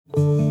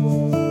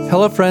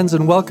Hello, friends,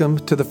 and welcome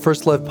to the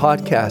First Love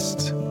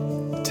Podcast.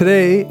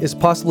 Today is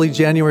possibly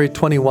January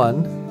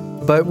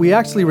 21, but we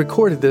actually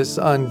recorded this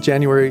on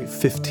January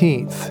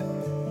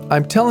 15th.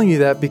 I'm telling you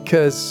that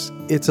because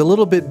it's a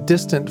little bit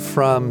distant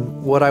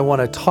from what I want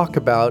to talk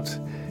about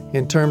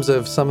in terms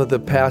of some of the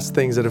past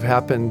things that have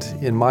happened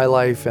in my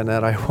life and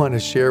that I want to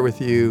share with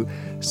you.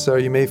 So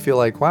you may feel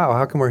like, wow,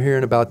 how come we're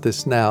hearing about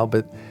this now?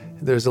 But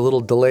there's a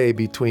little delay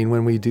between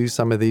when we do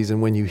some of these and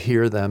when you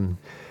hear them.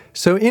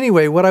 So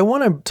anyway, what I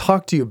want to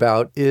talk to you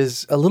about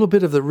is a little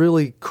bit of the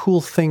really cool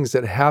things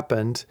that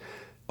happened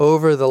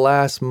over the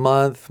last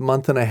month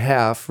and a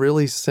half,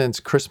 really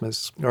since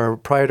Christmas, or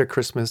prior to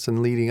Christmas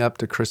and leading up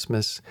to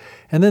Christmas,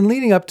 and then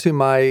leading up to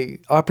my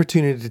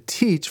opportunity to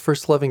teach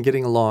First Love and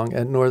Getting Along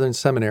at Northern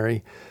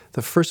Seminary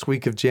the first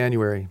week of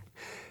January.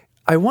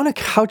 I want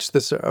to couch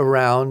this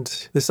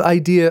around this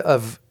idea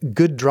of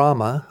good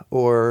drama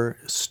or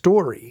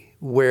story,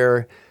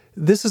 where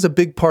this is a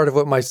big part of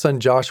what my son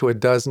Joshua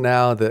does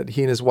now, that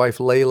he and his wife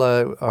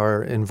Layla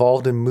are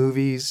involved in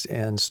movies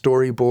and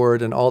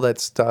storyboard and all that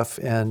stuff.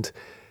 And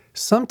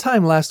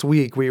sometime last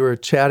week we were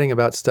chatting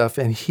about stuff,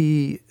 and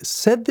he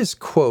said this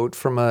quote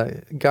from a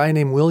guy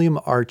named William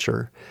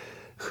Archer,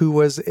 who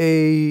was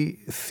a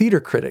theater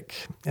critic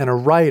and a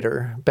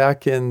writer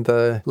back in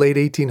the late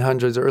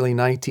 1800s, early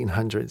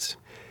 1900s.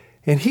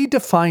 And he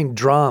defined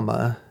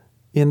drama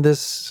in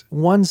this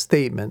one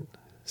statement,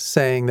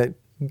 saying that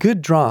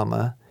good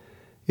drama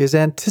is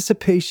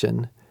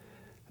anticipation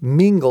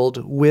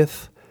mingled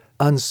with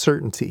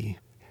uncertainty.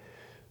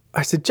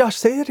 I said, Josh,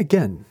 say it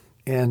again.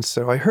 And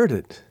so I heard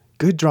it.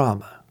 Good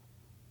drama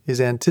is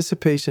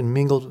anticipation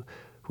mingled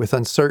with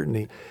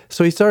uncertainty.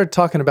 So he started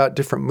talking about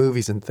different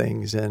movies and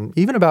things, and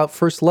even about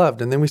First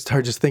Love. And then we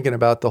started just thinking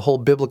about the whole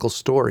biblical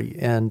story.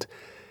 And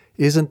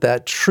isn't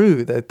that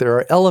true, that there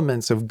are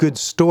elements of good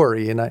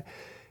story? And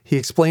he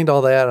explained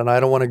all that, and I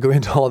don't want to go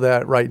into all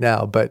that right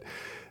now, but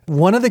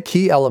one of the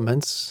key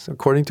elements,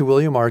 according to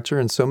William Archer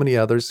and so many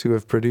others who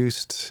have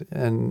produced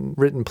and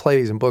written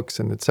plays and books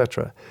and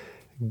etc.,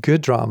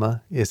 good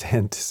drama is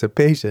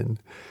anticipation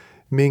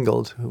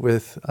mingled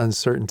with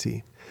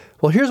uncertainty.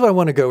 Well, here's where I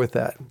want to go with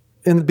that.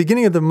 In the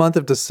beginning of the month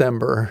of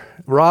December,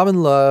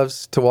 Robin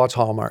loves to watch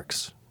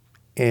Hallmarks,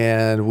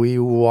 and we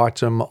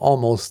watch them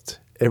almost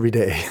every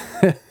day.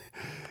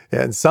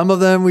 And some of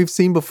them we've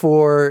seen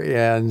before,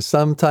 and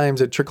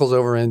sometimes it trickles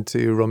over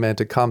into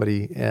romantic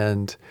comedy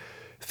and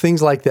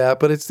things like that,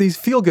 but it's these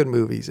feel-good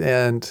movies.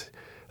 And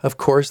of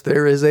course,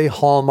 there is a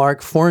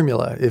Hallmark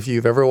formula. If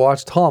you've ever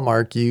watched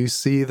Hallmark, you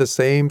see the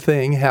same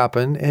thing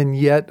happen, and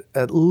yet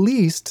at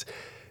least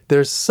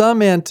there's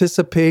some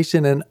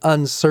anticipation and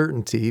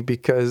uncertainty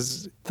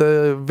because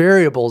the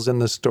variables in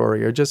the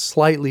story are just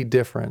slightly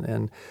different.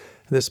 And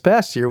this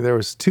past year, there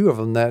was two of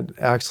them that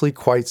actually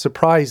quite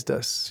surprised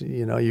us.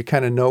 You know, you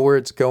kind of know where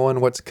it's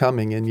going, what's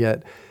coming, and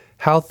yet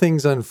how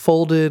things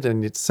unfolded,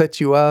 and it set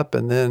you up,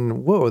 and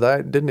then, whoa,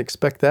 I didn't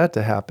expect that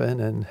to happen,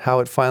 and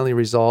how it finally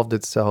resolved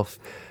itself.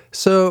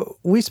 So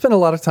we spent a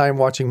lot of time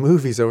watching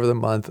movies over the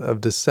month of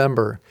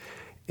December,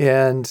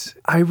 and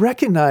I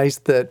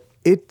recognized that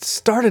it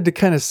started to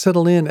kind of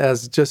settle in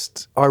as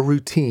just our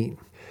routine.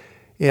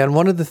 And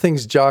one of the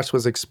things Josh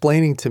was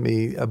explaining to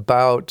me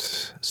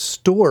about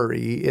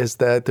story is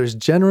that there's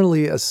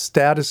generally a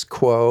status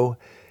quo,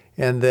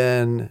 and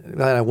then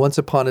once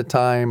upon a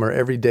time or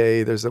every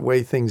day, there's a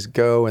way things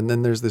go. And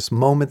then there's this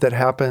moment that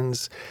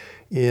happens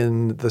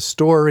in the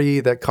story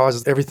that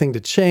causes everything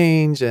to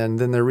change. And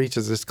then there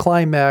reaches this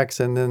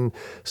climax. And then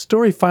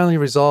story finally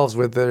resolves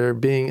with there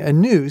being a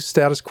new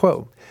status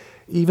quo.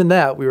 Even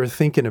that, we were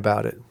thinking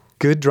about it.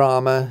 Good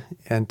drama,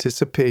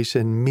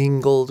 anticipation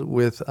mingled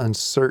with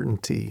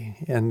uncertainty.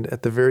 And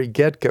at the very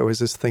get-go is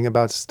this thing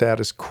about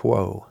status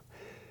quo.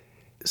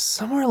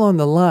 Somewhere along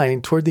the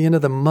line, toward the end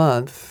of the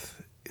month,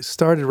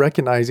 started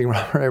recognizing,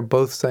 Robert and I were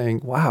both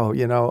saying, wow,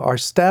 our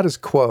status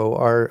quo,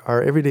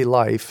 our everyday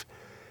life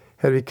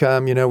had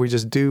become, we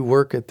just do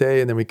work a day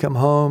and then we come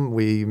home,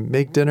 we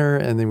make dinner,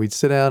 and then we'd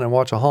sit down and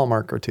watch a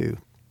Hallmark or two.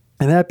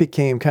 And that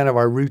became kind of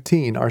our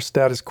routine, our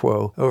status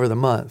quo over the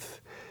month.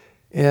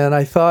 And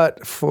I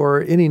thought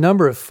for any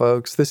number of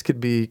folks, this could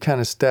be kind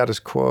of status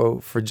quo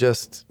for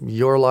just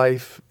your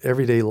life,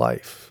 everyday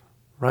life,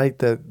 right?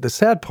 The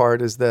sad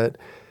part is that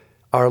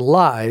our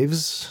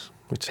lives,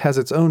 which has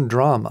its own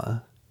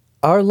drama,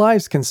 our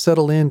lives can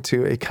settle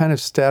into a kind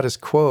of status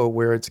quo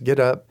where it's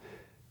get up,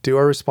 do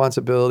our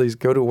responsibilities,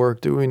 go to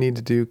work, do what we need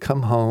to do,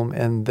 come home,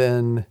 and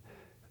then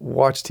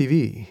watch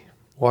TV,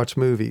 watch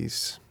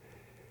movies.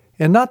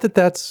 And not that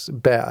that's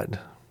bad,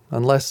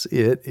 unless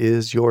it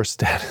is your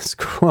status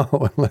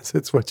quo, unless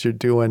it's what you're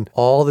doing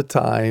all the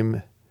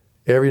time,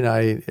 every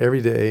night,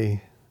 every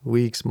day,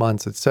 weeks,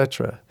 months,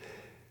 etc.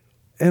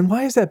 And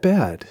why is that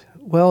bad?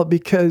 Well,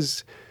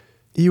 because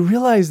you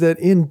realize that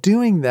in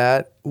doing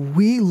that,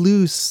 we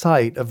lose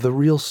sight of the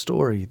real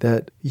story,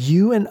 that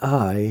you and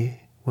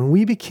I, when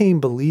we became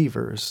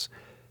believers,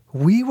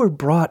 we were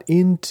brought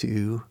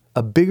into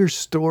a bigger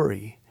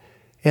story.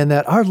 and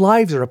that our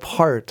lives are a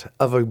part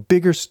of a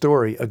bigger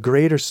story, a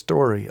greater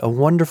story, a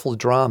wonderful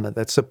drama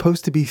that's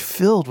supposed to be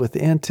filled with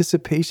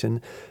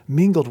anticipation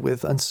mingled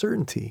with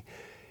uncertainty.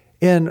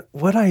 And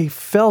what I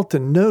felt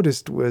and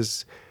noticed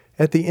was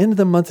at the end of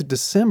the month of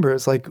December,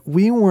 it's like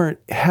we weren't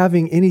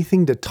having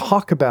anything to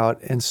talk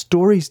about and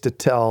stories to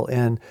tell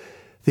and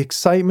the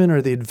excitement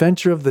or the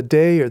adventure of the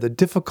day or the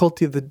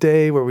difficulty of the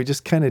day where we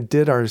just kind of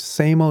did our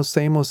same old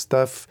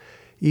stuff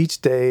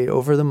each day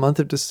over the month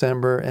of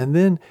December, and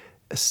then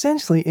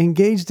essentially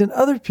engaged in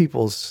other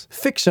people's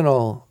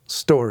fictional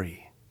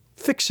story,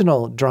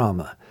 fictional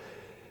drama.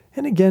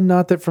 And again,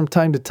 not that from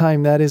time to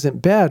time that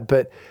isn't bad,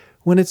 but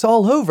when it's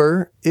all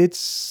over,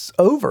 it's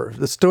over.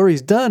 The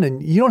story's done,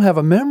 and you don't have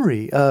a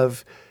memory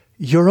of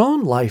your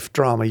own life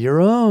drama, your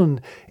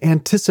own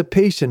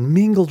anticipation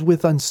mingled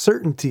with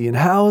uncertainty, and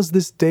how is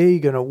this day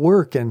going to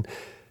work? And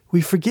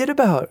we forget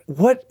about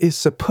what is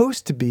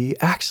supposed to be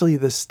actually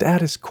the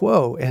status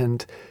quo.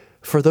 And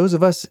for those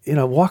of us in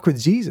a walk with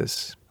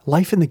Jesus,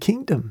 life in the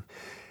kingdom.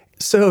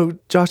 So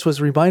Josh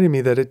was reminding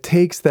me that it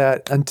takes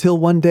that until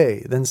one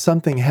day, then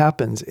something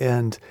happens.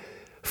 And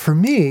for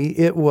me,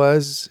 it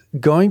was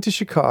going to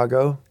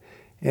Chicago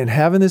and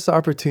having this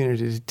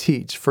opportunity to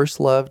teach First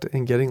Loved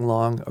and Getting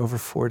Long over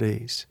 4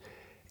 days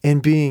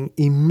and being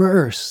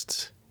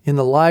immersed in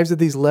the lives of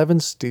these 11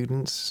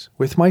 students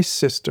with my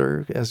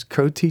sister as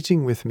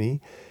co-teaching with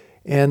me,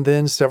 and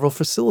then several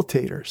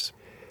facilitators.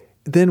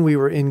 Then we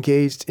were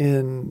engaged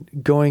in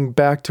going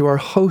back to our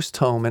host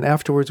home, and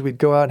afterwards we'd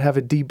go out and have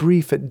a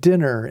debrief at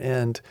dinner,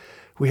 and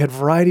we had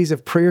varieties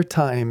of prayer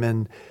time.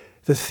 And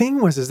the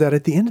thing was that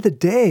at the end of the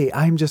day,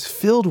 I'm just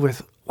filled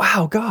with,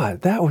 wow,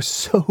 God, that was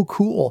so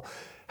cool.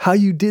 How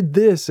you did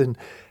this and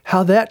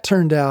how that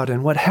turned out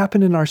and what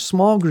happened in our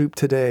small group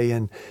today,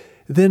 and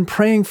then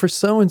praying for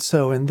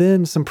so-and-so, and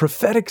then some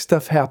prophetic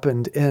stuff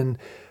happened. And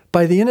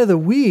by the end of the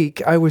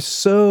week, I was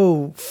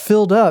so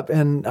filled up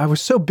and I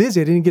was so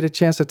busy, I didn't get a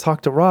chance to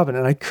talk to Robin,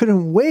 and I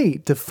couldn't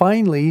wait to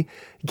finally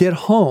get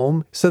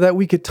home so that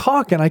we could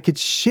talk and I could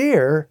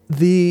share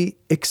the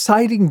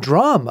exciting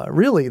drama,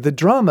 really, the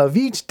drama of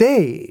each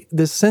day,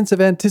 this sense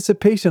of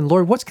anticipation.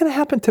 Lord, what's going to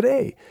happen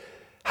today?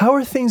 How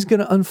are things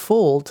going to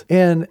unfold?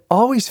 And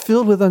always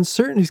filled with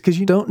uncertainties because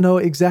you don't know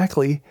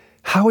exactly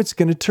how it's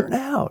going to turn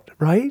out,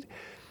 right?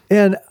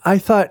 And I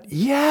thought,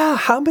 yeah,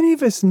 how many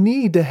of us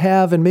need to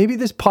have, and maybe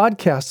this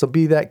podcast will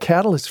be that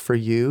catalyst for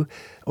you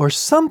or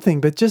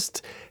something, but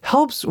just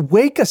helps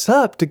wake us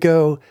up to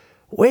go,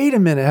 wait a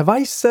minute, have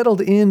I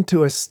settled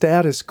into a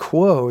status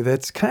quo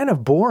that's kind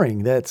of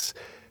boring, that's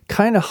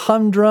kind of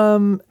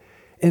humdrum,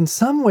 in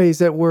some ways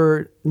that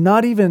we're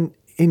not even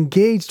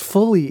engaged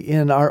fully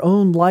in our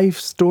own life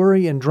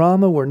story and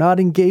drama. We're not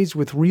engaged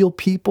with real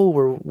people.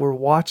 We're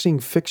watching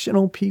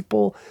fictional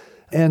people.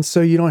 And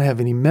so you don't have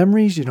any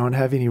memories. You don't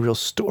have any real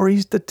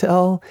stories to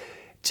tell.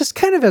 Just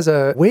kind of as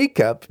a wake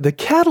up, the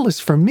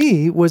catalyst for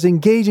me was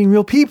engaging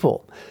real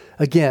people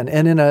again,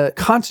 and in a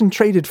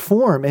concentrated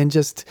form. And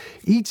just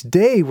each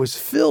day was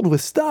filled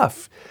with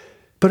stuff.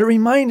 But it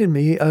reminded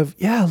me of,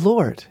 yeah,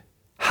 Lord,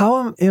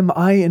 how am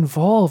I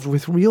involved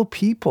with real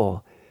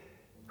people?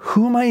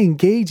 Who am I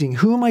engaging?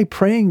 Who am I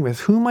praying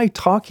with? Who am I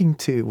talking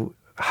to?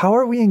 How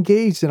are we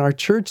engaged in our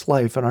church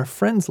life and our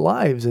friends'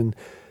 lives? And,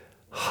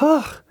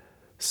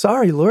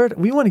 sorry, Lord,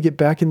 we want to get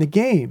back in the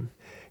game.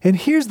 And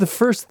here's the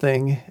first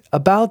thing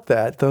about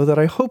that, though, that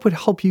I hope would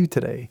help you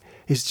today,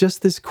 is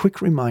just this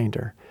quick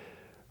reminder.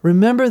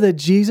 Remember that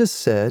Jesus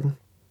said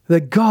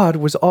that God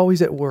was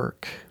always at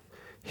work.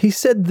 He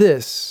said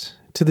this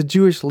to the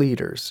Jewish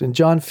leaders in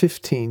John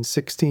 15,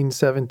 16,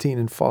 17,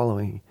 and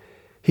following.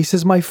 He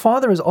says, "My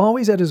Father is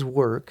always at his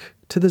work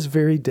to this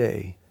very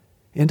day,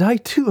 and I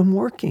too am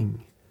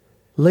working."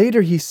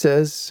 Later he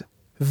says,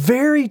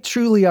 "Very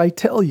truly I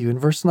tell you," in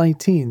verse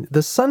 19,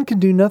 "the Son can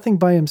do nothing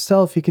by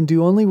himself. He can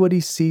do only what he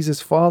sees his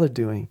Father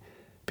doing,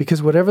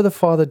 because whatever the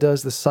Father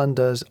does, the Son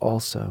does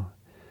also.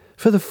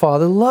 For the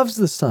Father loves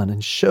the Son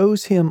and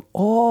shows him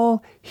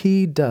all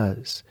he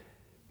does.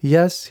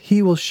 Yes,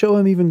 he will show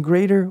him even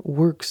greater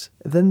works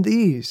than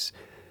these,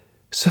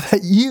 so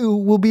that you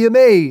will be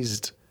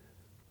amazed."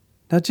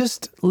 Now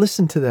just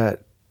listen to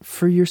that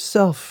for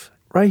yourself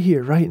right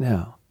here, right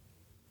now.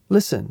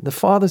 Listen, the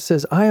Father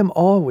says, I am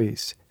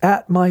always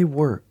at my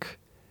work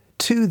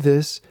to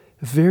this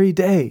very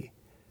day.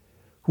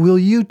 Will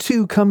you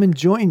too come and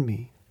join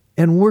me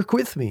and work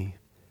with me?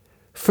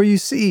 For you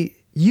see,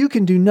 you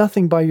can do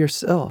nothing by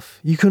yourself.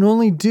 You can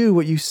only do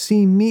what you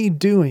see me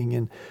doing,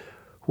 and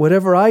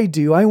whatever I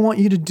do, I want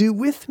you to do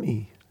with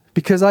me,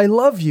 because I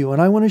love you and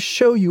I want to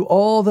show you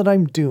all that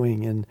I'm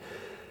doing, and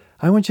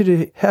I want you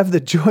to have the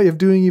joy of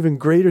doing even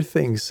greater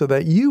things so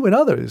that you and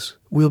others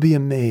will be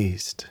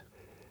amazed.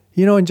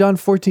 You know, in John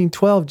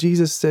 14:12,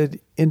 Jesus said,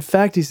 in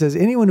fact, he says,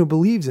 anyone who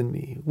believes in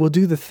me will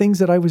do the things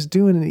that I was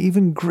doing and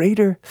even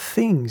greater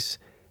things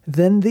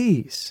than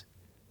these.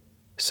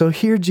 So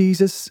hear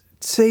Jesus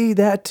say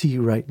that to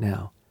you right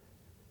now.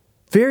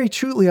 Very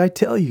truly, I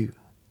tell you,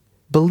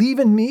 believe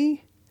in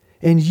me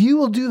and you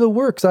will do the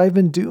works I've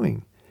been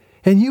doing.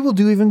 And you will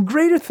do even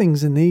greater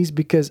things than these,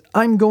 because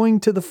I'm going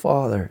to the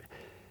Father,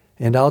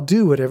 and I'll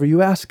do whatever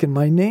you ask in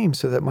my name,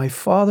 so that my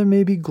Father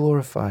may be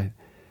glorified.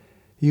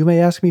 You may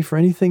ask me for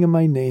anything in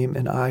my name,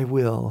 and I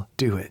will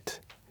do it."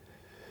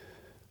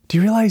 Do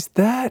you realize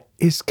that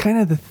is kind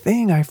of the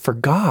thing I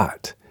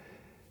forgot?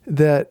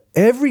 That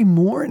every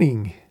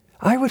morning,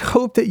 I would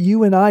hope that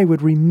you and I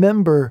would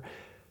remember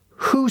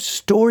whose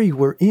story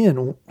we're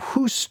in,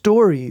 whose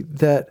story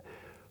that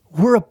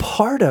we're a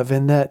part of,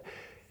 and that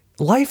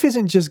life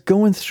isn't just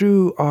going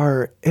through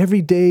our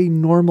everyday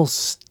normal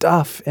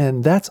stuff,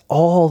 and that's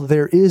all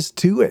there is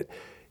to it.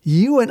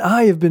 You and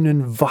I have been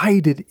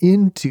invited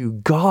into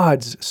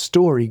God's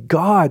story,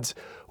 God's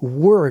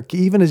work,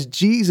 even as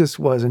Jesus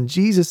was. And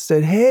Jesus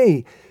said,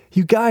 "Hey,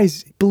 you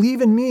guys,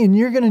 believe in me, and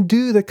you're going to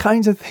do the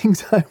kinds of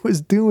things I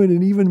was doing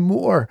and even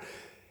more."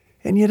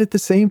 And yet at the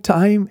same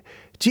time,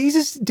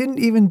 Jesus didn't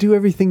even do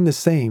everything the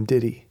same,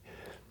 did he?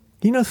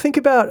 Think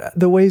about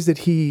the ways that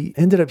he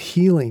ended up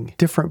healing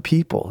different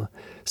people.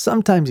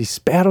 Sometimes he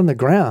spat on the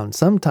ground.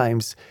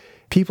 Sometimes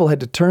people had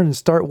to turn and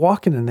start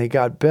walking and they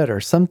got better.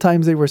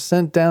 Sometimes they were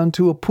sent down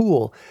to a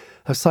pool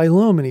of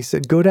Siloam and he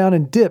said, "Go down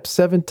and dip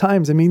 7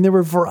 times. There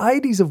were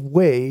varieties of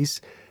ways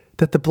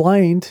that the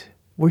blind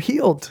were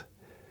healed.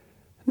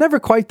 Never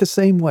quite the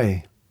same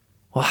way.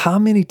 Well, how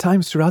many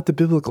times throughout the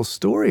biblical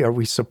story are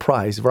we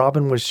surprised?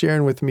 Robin was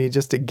sharing with me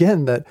just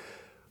again that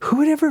who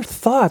would ever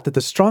thought that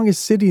the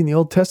strongest city in the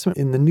Old Testament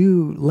in the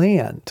New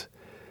Land,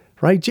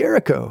 right,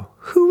 Jericho,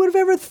 who would have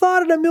ever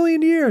thought in a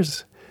million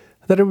years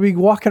that it would be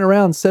walking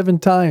around 7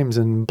 times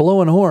and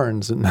blowing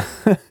horns and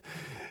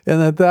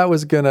and that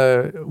was going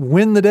to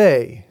win the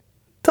day?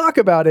 Talk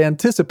about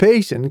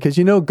anticipation, because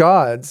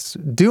God's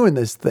doing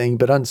this thing,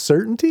 but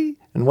uncertainty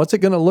and what's it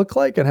going to look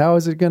like and how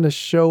is it going to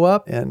show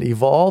up and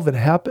evolve and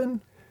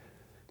happen?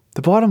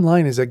 The bottom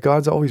line is that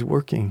God's always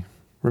working.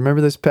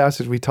 Remember this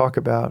passage we talk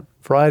about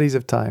varieties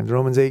of times,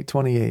 Romans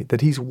 8:28,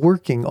 that he's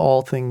working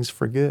all things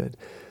for good.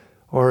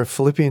 Or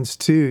Philippians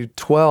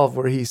 2:12,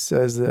 where he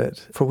says that,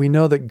 "For we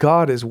know that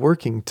God is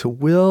working to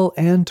will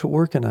and to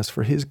work in us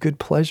for his good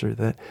pleasure,"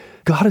 that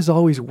God is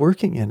always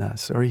working in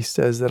us. Or he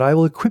says that, "I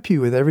will equip you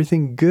with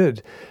everything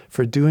good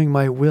for doing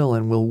my will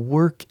and will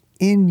work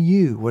in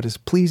you what is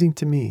pleasing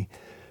to me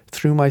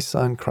through my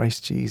Son,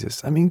 Christ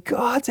Jesus."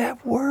 God's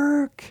at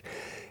work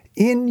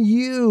in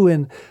you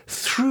and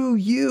through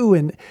you.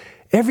 And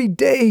every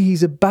day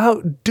he's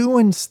about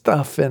doing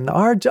stuff. And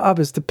our job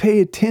is to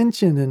pay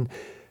attention and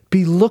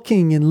be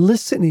looking and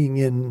listening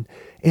and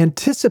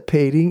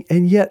anticipating.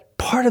 And yet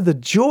part of the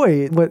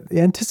joy, what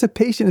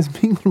anticipation is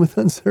mingled with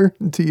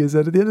uncertainty, is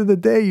that at the end of the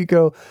day you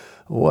go,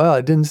 "Well,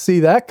 I didn't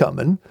see that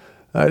coming.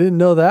 I didn't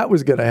know that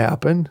was going to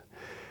happen."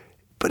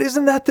 But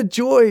isn't that the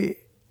joy,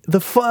 the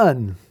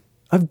fun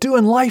of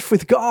doing life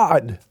with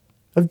God,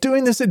 of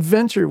doing this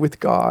adventure with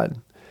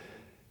God?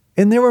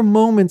 And there were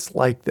moments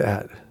like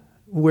that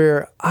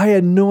where I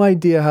had no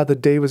idea how the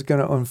day was going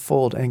to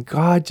unfold, and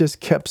God just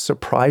kept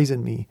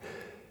surprising me.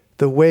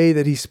 The way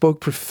that he spoke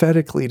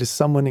prophetically to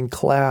someone in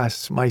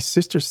class, my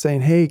sister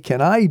saying, "Hey, can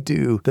I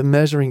do the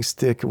measuring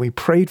stick?" And we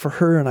prayed for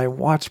her, and I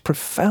watched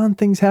profound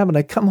things happen.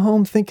 I come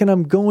home thinking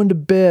I'm going to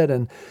bed,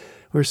 and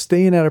we're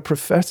staying at a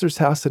professor's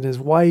house, and his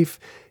wife,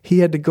 he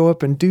had to go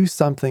up and do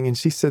something. And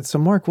she said, "So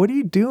Mark, what are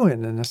you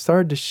doing?" And I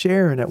started to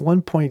share. And at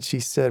one point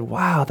she said,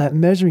 "Wow, that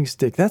measuring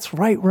stick, that's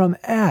right where I'm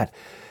at."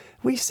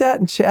 We sat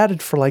and chatted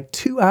for like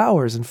 2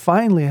 hours. And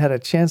finally I had a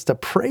chance to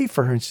pray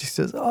for her. And she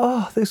says,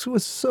 "Oh, this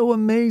was so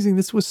amazing.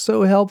 This was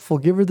so helpful.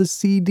 Give her the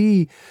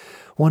CD."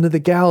 One of the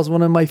gals,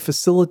 one of my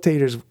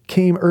facilitators,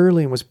 came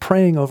early and was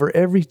praying over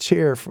every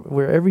chair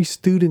where every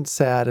student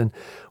sat. And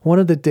one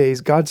of the days,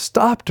 God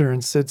stopped her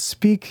and said,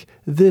 "Speak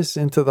this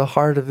into the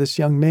heart of this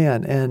young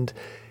man." And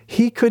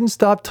he couldn't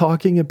stop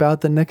talking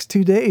about the next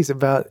 2 days,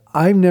 about,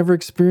 "I've never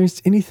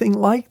experienced anything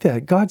like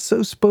that. God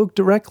so spoke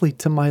directly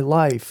to my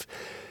life."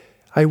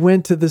 I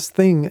went to this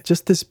thing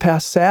just this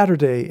past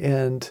Saturday,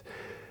 and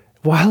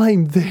while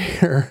I'm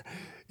there,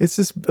 it's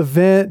this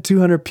event,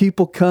 200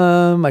 people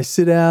come, I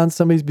sit down,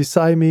 somebody's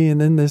beside me,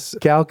 and then this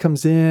gal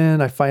comes in.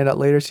 I find out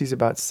later she's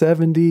about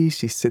 70.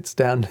 She sits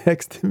down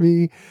next to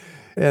me,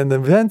 and the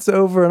event's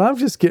over, and I'm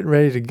just getting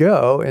ready to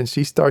go, and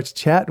she starts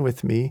chatting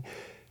with me.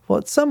 Well,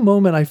 at some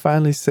moment, I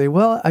finally say,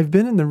 "Well, I've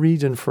been in the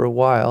region for a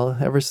while,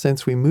 ever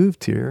since we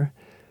moved here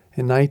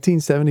in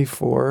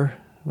 1974,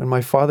 when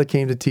my father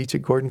came to teach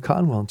at Gordon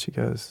Conwell." And she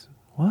goes,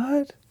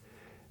 "What?"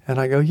 And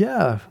I go,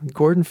 "Yeah,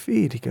 Gordon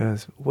Feed." He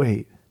goes,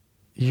 "Wait,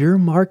 you're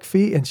Mark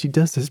Feed?" And she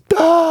does this,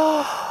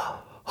 "Oh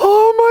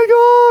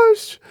my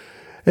gosh."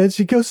 And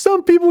she goes,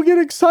 "Some people get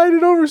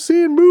excited over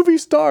seeing movie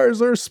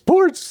stars or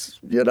sports,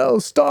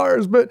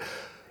 stars, but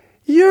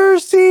your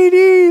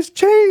CDs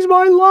changed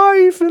my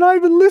life, and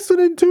I've been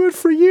listening to it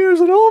for years,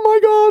 and oh my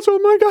gosh."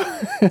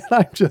 And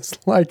I'm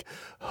just like,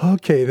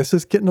 okay, this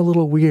is getting a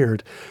little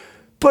weird.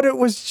 But it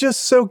was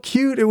just so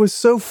cute. It was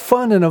so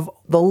fun. And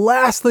the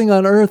last thing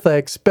on earth I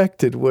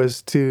expected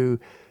was to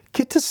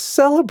get to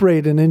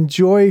celebrate and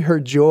enjoy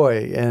her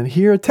joy and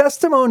hear a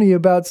testimony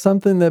about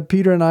something that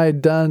Peter and I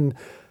had done,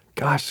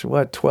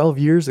 12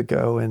 years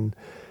ago. And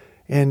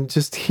and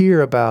just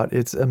hear about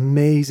its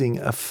amazing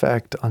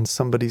effect on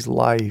somebody's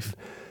life.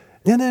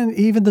 And then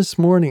even this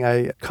morning,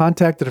 I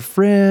contacted a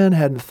friend,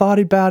 hadn't thought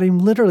about him,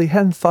 literally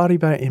hadn't thought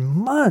about it in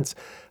months.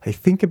 I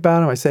think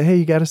about him. I say, hey,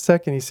 you got a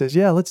second? He says,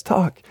 yeah, let's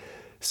talk.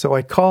 So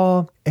I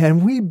call,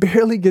 and we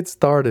barely get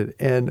started.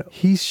 And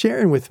he's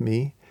sharing with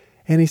me,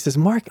 and he says,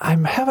 Mark,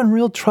 I'm having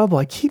real trouble.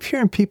 I keep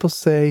hearing people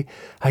say,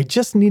 I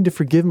just need to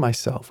forgive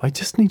myself. I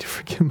just need to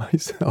forgive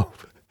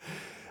myself.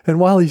 And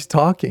while he's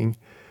talking,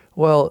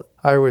 well,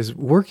 I was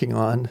working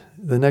on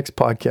the next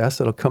podcast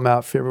that'll come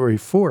out February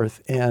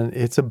 4th, and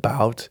it's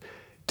about,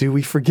 do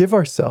we forgive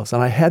ourselves?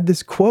 And I had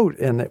this quote,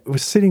 and it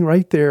was sitting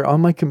right there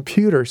on my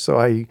computer. So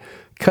I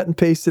cut and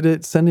pasted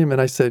it, sent him, and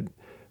I said,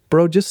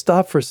 bro, just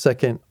stop for a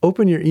second,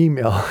 open your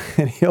email.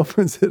 And he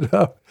opens it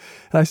up.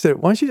 And I said,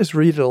 why don't you just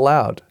read it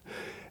aloud?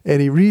 And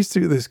he reads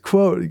through this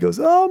quote. He goes,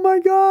 oh my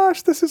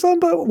gosh, this is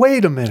unbelievable.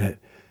 Wait a minute.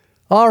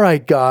 All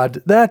right,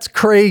 God, that's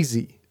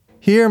crazy.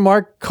 Here,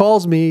 Mark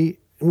calls me.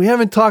 We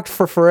haven't talked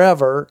for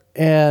forever.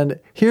 And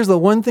here's the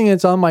one thing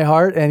that's on my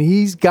heart. And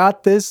he's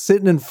got this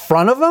sitting in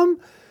front of him.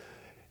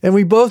 And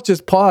we both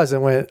just paused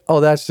and went, oh,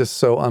 that's just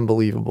so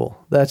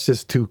unbelievable. That's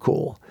just too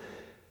cool.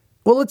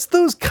 Well, it's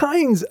those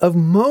kinds of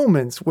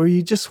moments where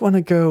you just want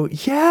to go,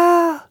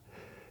 yeah,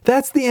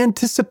 that's the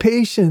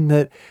anticipation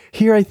that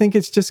here I think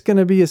it's just going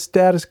to be a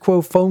status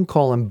quo phone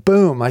call, and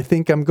boom, I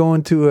think I'm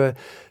going to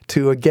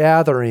a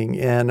gathering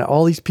and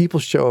all these people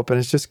show up and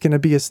it's just going to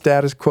be a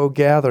status quo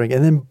gathering.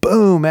 And then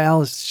boom,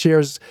 Alice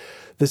shares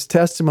this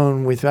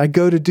testimony with me. I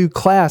go to do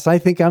class. I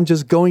think I'm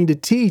just going to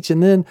teach.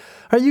 And then,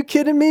 are you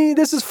kidding me?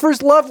 This is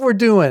First Love we're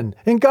doing.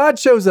 And God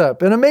shows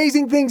up and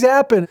amazing things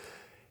happen.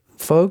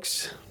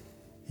 Folks,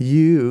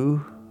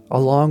 you,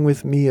 along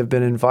with me, have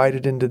been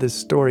invited into this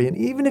story. And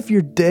even if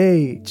your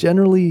day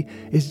generally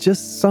is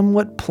just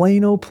somewhat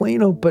plain-o,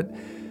 but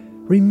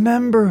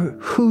remember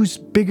whose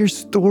bigger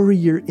story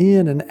you're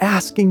in and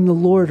asking the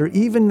Lord, or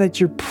even that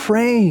you're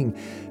praying,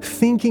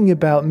 thinking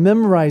about,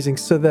 memorizing,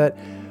 so that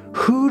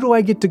who do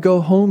I get to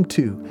go home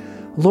to?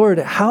 Lord,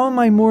 how am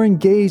I more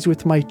engaged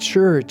with my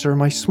church or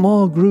my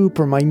small group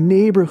or my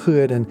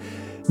neighborhood? And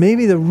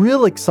maybe the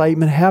real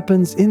excitement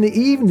happens in the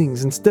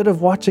evenings. Instead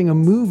of watching a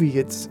movie,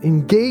 it's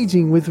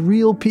engaging with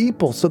real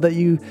people so that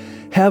you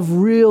have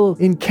real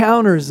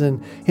encounters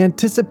and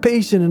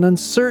anticipation and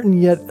uncertain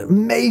yet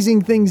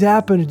amazing things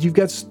happen. And you've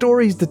got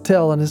stories to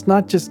tell, and it's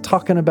not just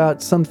talking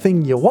about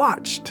something you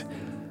watched,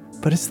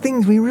 but it's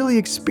things we really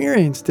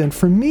experienced. And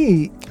for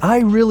me,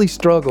 I really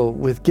struggle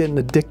with getting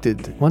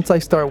addicted. Once I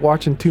start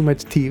watching too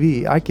much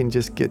TV, I can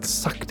just get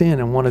sucked in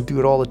and want to do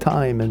it all the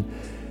time. And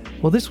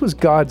well, this was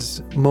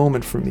God's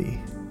moment for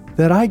me,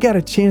 that I got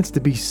a chance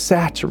to be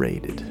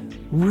saturated,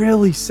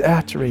 really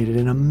saturated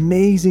in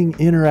amazing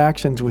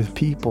interactions with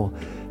people,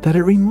 that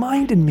it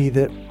reminded me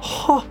that,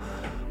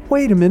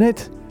 wait a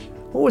minute,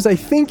 what was I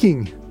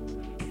thinking?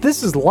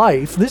 This is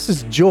life, this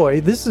is joy,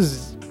 this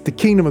is the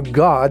kingdom of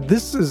God,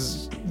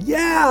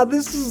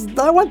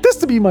 I want this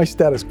to be my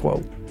status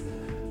quo.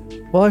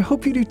 Well, I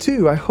hope you do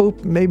too. I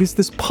hope maybe it's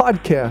this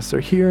podcast or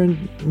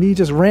hearing me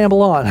just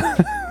ramble on,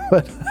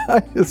 but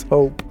I just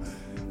hope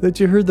that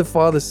you heard the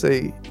Father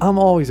say, I'm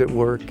always at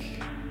work.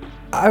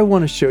 I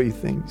want to show you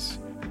things.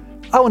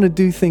 I want to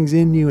do things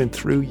in you and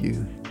through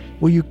you.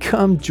 Will you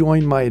come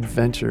join my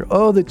adventure?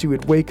 Oh, that you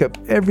would wake up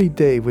every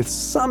day with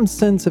some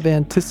sense of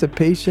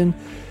anticipation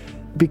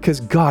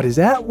because God is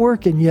at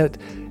work, and yet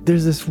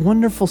there's this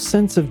wonderful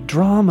sense of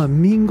drama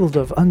mingled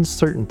of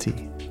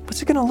uncertainty.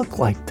 What's it going to look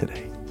like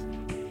today?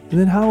 And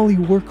then how will He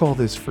work all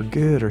this for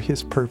good or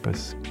His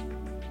purpose?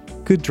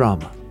 Good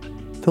drama.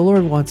 The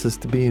Lord wants us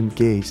to be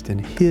engaged in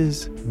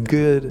His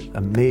good,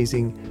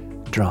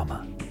 amazing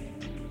drama.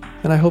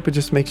 And I hope it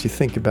just makes you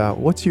think about,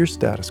 what's your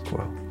status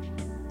quo?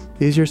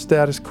 Is your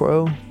status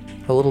quo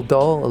a little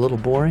dull, a little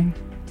boring?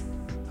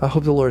 I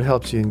hope the Lord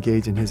helps you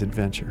engage in His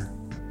adventure.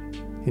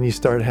 And you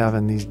start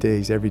having these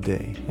days every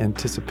day,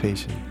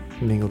 anticipation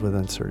mingled with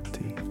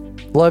uncertainty.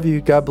 Love you.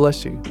 God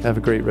bless you. Have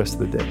a great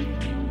rest of the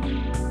day.